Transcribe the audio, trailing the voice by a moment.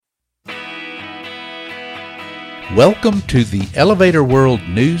Welcome to the Elevator World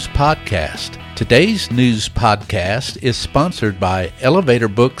News Podcast. Today's news podcast is sponsored by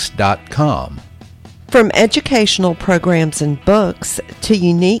ElevatorBooks.com. From educational programs and books to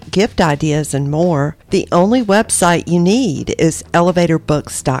unique gift ideas and more, the only website you need is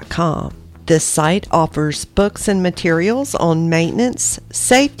ElevatorBooks.com. This site offers books and materials on maintenance,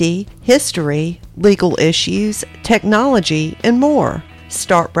 safety, history, legal issues, technology, and more.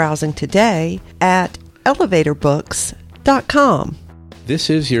 Start browsing today at ElevatorBooks.com. This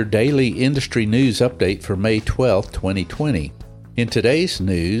is your daily industry news update for May 12, 2020. In today's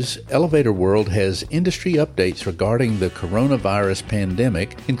news, Elevator World has industry updates regarding the coronavirus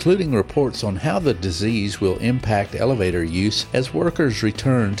pandemic, including reports on how the disease will impact elevator use as workers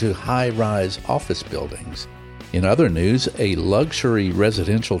return to high-rise office buildings. In other news, a luxury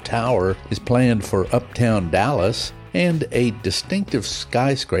residential tower is planned for Uptown Dallas, and a distinctive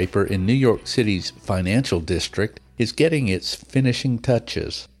skyscraper in New York City's financial district is getting its finishing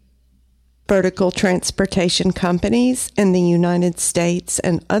touches. Vertical transportation companies in the United States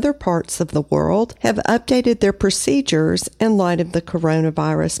and other parts of the world have updated their procedures in light of the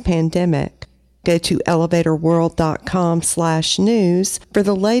coronavirus pandemic. Go to elevatorworld.com/news for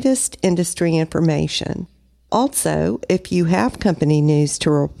the latest industry information. Also, if you have company news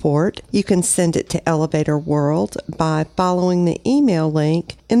to report, you can send it to Elevator World by following the email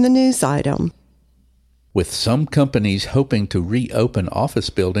link in the news item. With some companies hoping to reopen office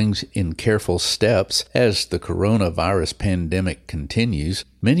buildings in careful steps as the coronavirus pandemic continues,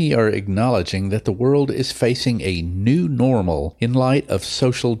 many are acknowledging that the world is facing a new normal in light of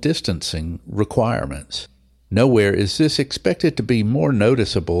social distancing requirements. Nowhere is this expected to be more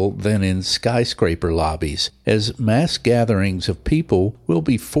noticeable than in skyscraper lobbies, as mass gatherings of people will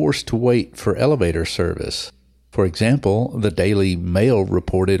be forced to wait for elevator service. For example, the Daily Mail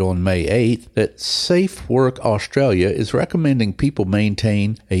reported on May 8th that Safe Work Australia is recommending people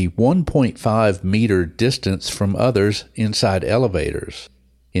maintain a 1.5 meter distance from others inside elevators.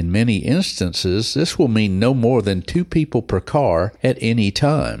 In many instances, this will mean no more than 2 people per car at any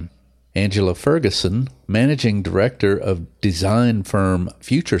time. Angela Ferguson, managing director of design firm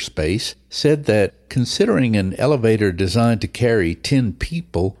FutureSpace, said that considering an elevator designed to carry 10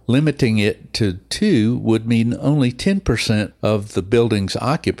 people, limiting it to 2 would mean only 10% of the building's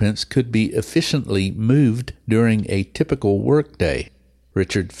occupants could be efficiently moved during a typical workday.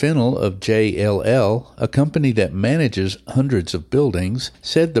 Richard Fennell of JLL, a company that manages hundreds of buildings,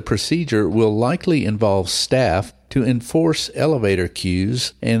 said the procedure will likely involve staff to enforce elevator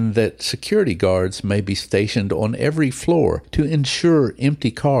queues and that security guards may be stationed on every floor to ensure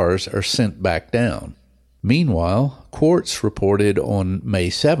empty cars are sent back down. Meanwhile, Quartz reported on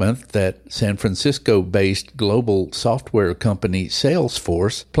May 7th that San Francisco-based global software company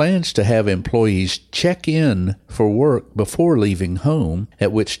Salesforce plans to have employees check in for work before leaving home,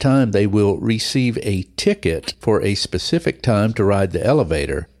 at which time they will receive a ticket for a specific time to ride the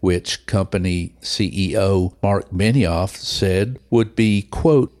elevator, which company CEO Mark Benioff said would be,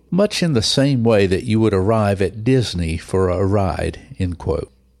 quote, much in the same way that you would arrive at Disney for a ride, end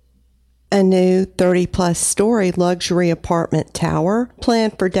quote. A new 30-plus story luxury apartment tower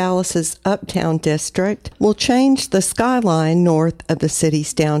planned for Dallas's Uptown district will change the skyline north of the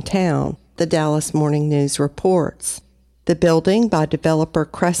city's downtown, the Dallas Morning News reports. The building by developer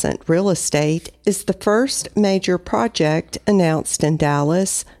Crescent Real Estate is the first major project announced in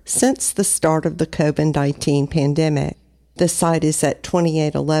Dallas since the start of the COVID-19 pandemic. The site is at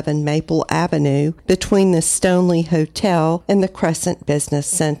 2811 Maple Avenue between the Stoneleigh Hotel and the Crescent Business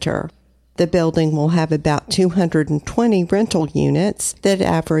Center. The building will have about 220 rental units that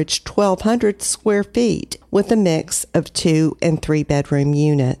average 1,200 square feet with a mix of 2- and 3-bedroom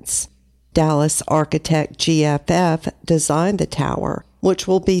units. Dallas architect GFF designed the tower, which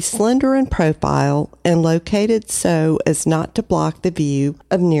will be slender in profile and located so as not to block the view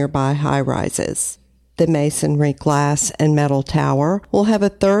of nearby high-rises. The masonry glass and metal tower will have a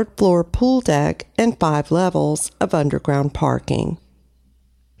 3rd-floor pool deck and 5 levels of underground parking.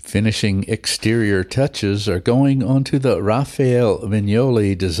 Finishing exterior touches are going onto the Raphael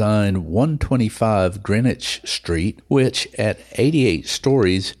Vignoli designed 125 Greenwich Street, which at 88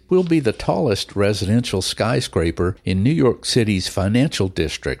 stories will be the tallest residential skyscraper in New York City's financial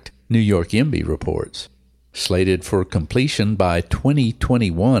district, New York IMBY reports. Slated for completion by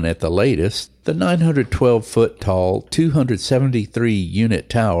 2021 at the latest, the 912-foot-tall, 273-unit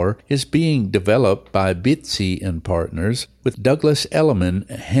tower is being developed by Bitsy and Partners, with Douglas Elliman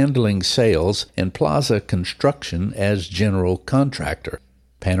handling sales and Plaza Construction as general contractor.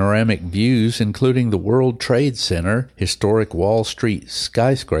 Panoramic views including the World Trade Center, historic Wall Street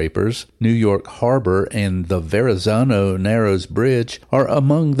skyscrapers, New York Harbor, and the Verrazano Narrows Bridge are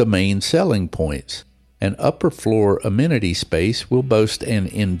among the main selling points. An upper-floor amenity space will boast an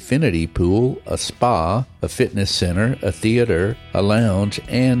infinity pool, a spa, a fitness center, a theater, a lounge,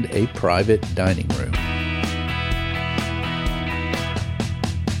 and a private dining room.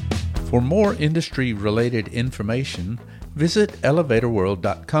 For more industry-related information, visit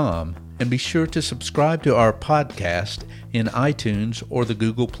elevatorworld.com and be sure to subscribe to our podcast in iTunes or the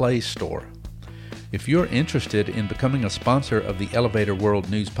Google Play Store. If you're interested in becoming a sponsor of the Elevator World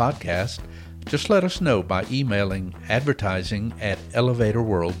News Podcast, just let us know by emailing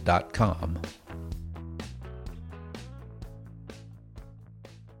advertising@elevatorworld.com.